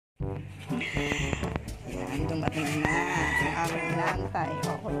Yan, dumating na ang aming lantay.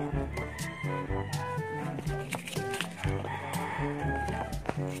 O, yan.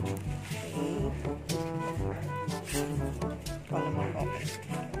 Okay.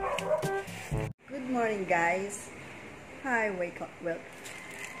 Good morning, guys. Hi, wake up. Well,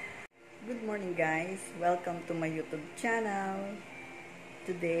 good morning, guys. Welcome to my YouTube channel.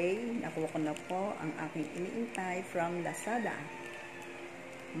 Today, nakuha ko na po ang aking iniintay from Lazada.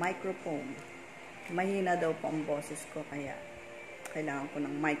 Microphone. Mahina daw po ang boses ko, kaya kailangan ko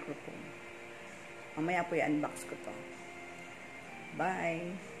ng microphone. Mamaya po i-unbox ko to.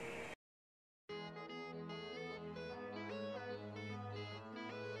 Bye!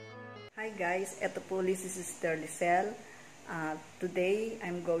 Hi guys, eto po, this is Sister Lisel. Today,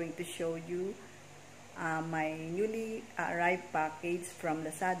 I'm going to show you my newly arrived package from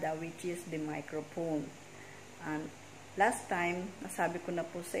Lazada, which is the microphone. Last time, nasabi ko na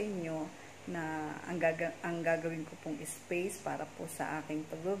po sa inyo na ang gagawin ko pong space para po sa aking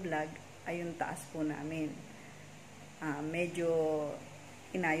pag-vlog ay yung taas po namin. Medyo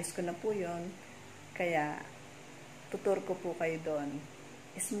inayos ko na po yun, kaya tutur ko po kayo doon.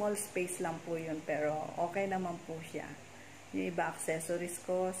 Small space lang po yun, pero okay naman po siya. Yung iba accessories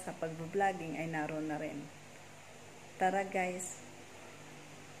ko sa pag-vlogging ay naroon na rin. Tara guys.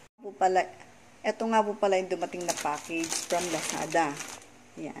 Ito nga po pala yung dumating na package from Lazada.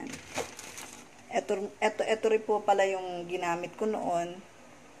 Yan. Ito rin po pala yung ginamit ko noon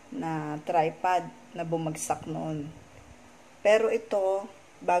na tripod na bumagsak noon. Pero ito,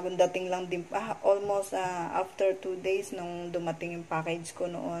 bagong dating lang din pa. Almost after 2 days nung dumating yung package ko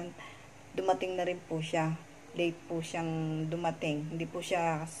noon, dumating na rin po siya. Late po siyang dumating. Hindi po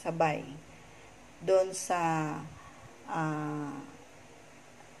siya sabay. Doon sa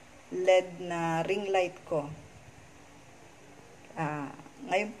LED na ring light ko.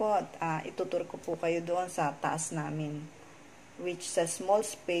 Ngayon po, itutur ko po kayo doon sa taas namin. Which is a small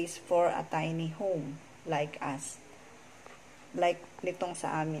space for a tiny home like us. Like nitong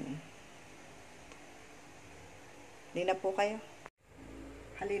sa amin. Halina po kayo.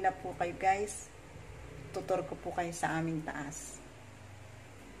 Halina po kayo guys. Tutur ko po kayo sa aming taas.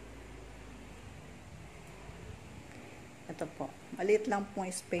 Ito po. Maliit lang po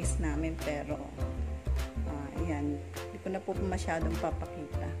yung space namin, pero ayan. Hindi ko na po masyadong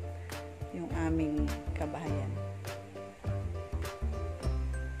papakita yung aming kabahayan.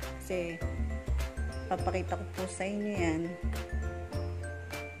 Kasi papakita ko po sa inyo yan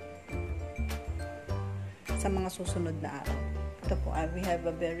sa mga susunod na araw. Ito po, we have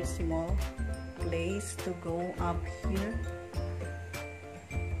a very small place to go up here.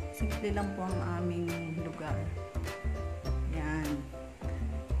 Simple lang po ang aming lugar. Yan.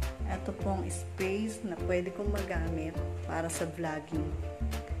 Ito pong space na pwede kong magamit para sa vlogging.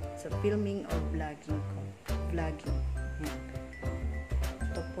 Sa filming or vlogging ko. Vlogging. Yan.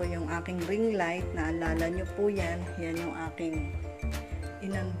 Ito po yung aking ring light. Naalala nyo po yan. Yan yung aking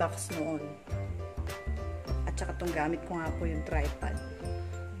in-unbox noon. At saka itong gamit ko nga po yung tripod.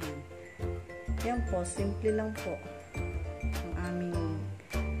 Yan po, simple lang po ang aming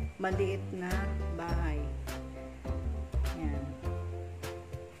maliit na bahay. Yan.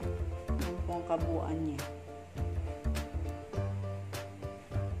 Yan po ang kabuuan niya.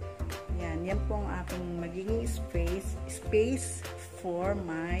 Yan po ang aking magiging space for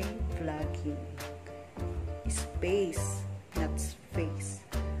my vlogging. Space, not space.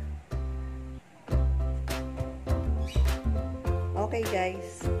 Okay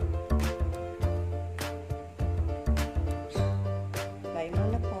guys.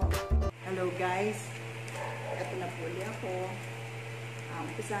 Hello guys, ito na po ulit ako.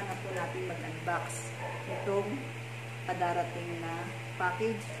 Umpisa na po natin mag-unbox itong padarating na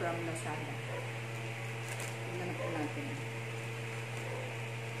package from Lazada. Tingnan na po natin.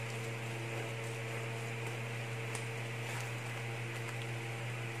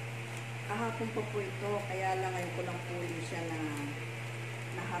 Kahapon pa po ito, kaya lang ngayon ko lang po siya na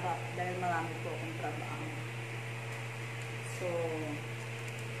naharap dahil marami po akong trabaho. So,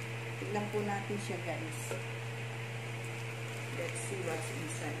 tignan po natin siya guys. Let's see what's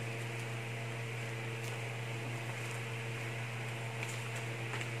inside.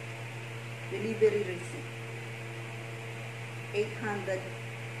 Delivery receipt. 805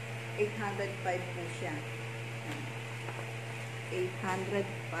 po siya. 805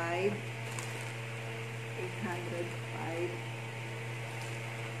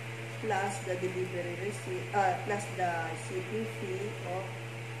 plus the delivery receipt, plus the shipping fee of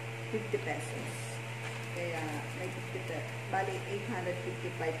 50 pesos. Kaya, may 50 pesos. Bali,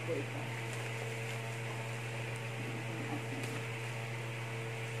 855 po ito.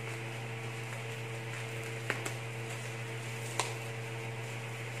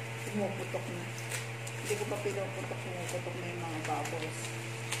 pumuputok na. Hindi ko pa pumuputok na yung mga bubbles.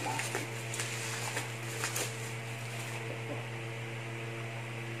 Plastic.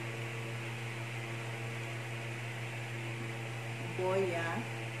 Boya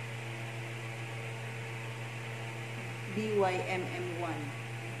BYMM1.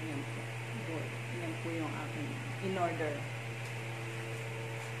 Ayan po. Boy. Ayan po yung aking in order.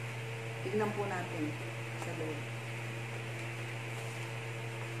 Tignan po natin sa loob.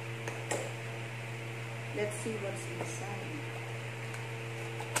 Let's see what's inside.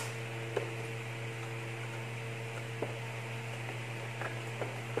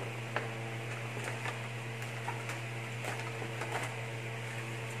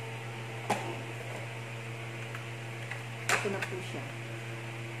 Ito na po siya.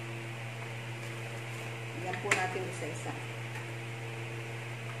 Yan po natin isa-isa.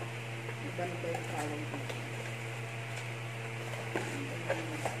 Ano ba yung tawag dito?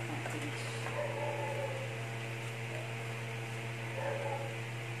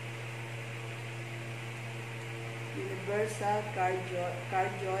 Universal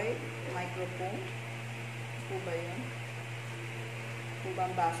cardioid microphone. Po ba yun? Po ba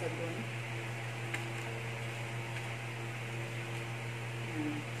ang basa dun?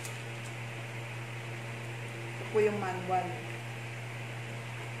 Ito po yung manual.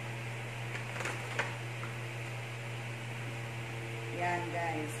 Yan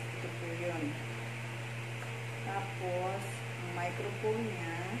guys. Ito po yun. Tapos, ang microphone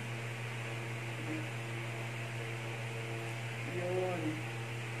niya, yun.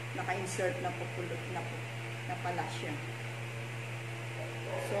 Naka-insert na pupulot na pala siya.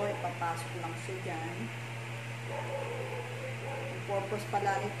 So, ipapasok lang siya dyan. Yung purpose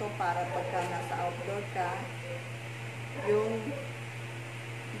pala nito para pagka nasa outdoor ka, yung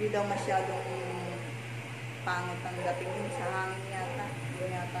hindi daw masyadong pangit ang dating sa hangin yata.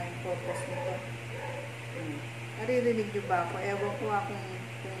 Yun yata yung purpose nito. Naririnig nyo ba ako? Ewan ko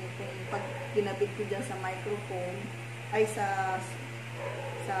kung pag ginabit ko dyan sa microphone, ay sa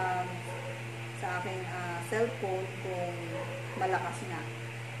aking cellphone kung malakas nga.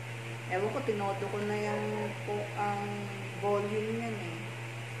 Ewan ko, tinodo ko na yung ang volume yan eh.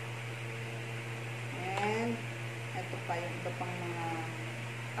 And ito pa yung iba pang mga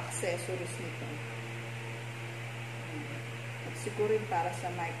accessories nito. At siguro para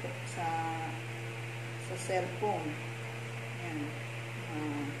sa sa cellphone. Yan.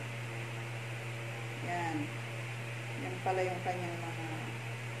 Yan. Yan pala yung kanyang mga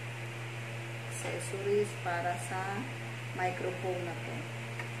accessories para sa microphone na to.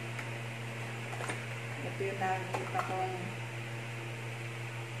 Ito yung nakikita kong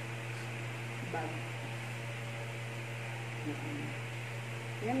bag.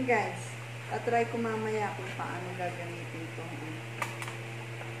 Yan guys. Tatry ko mamaya kung paano gagamitin ito.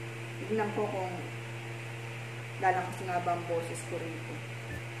 Tignan ko kung lalakas nga ba ang boses ko rito.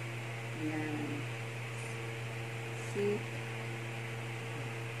 Yan. See?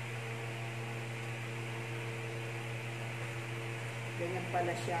 Ganyan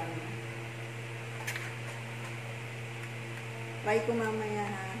pala siya. Try ko mamaya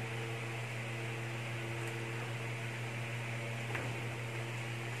ha.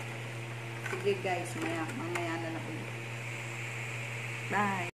 Sige guys, mamaya na lang.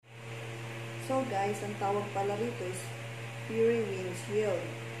 Bye! So guys, ang tawag pala rito is Fury Windshield.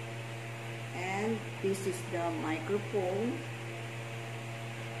 And this is the microphone.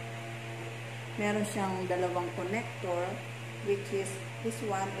 Meron siyang dalawang connector, which is, this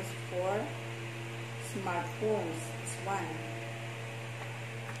one is for smartphones. This one.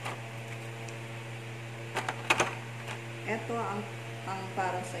 Ito ang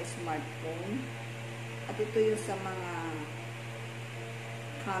para sa smartphone. At ito yung sa mga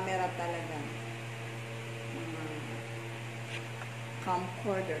camera talaga. Mga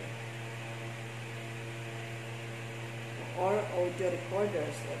camcorder. Or audio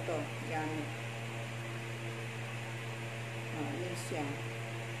recorders. Ito, gamit. Yun siya.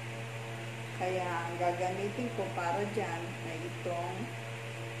 Kaya, ang gagamitin ko para dyan ay itong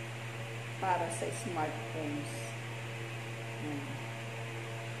para sa smartphones.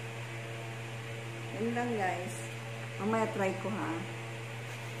 Yun lang guys. Mamaya try ko ha.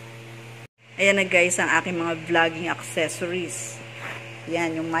 Ayan na guys ang aking mga vlogging accessories.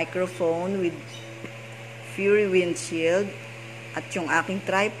 Yan, yung microphone with Fury windshield at yung aking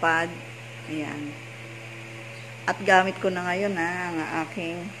tripod. Ayan. At gamit ko na ngayon ang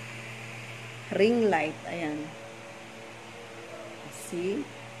aking ring light. Ayan. See?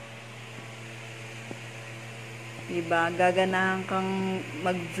 Diba? Gaganahan kang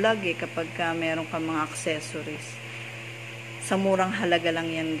mag-vlog kapag ka meron kang mga accessories. Sa murang halaga lang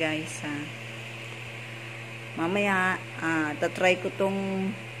yan guys ha. Mamaya tatry ko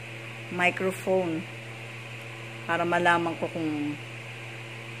tong microphone para malaman ko kung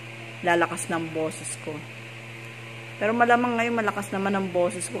lalakas ng boses ko. Pero malamang ngayon malakas naman ang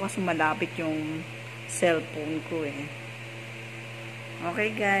boses ko kasi malapit yung cellphone ko eh.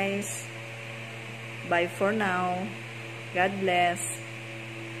 Okay guys, bye for now. God bless.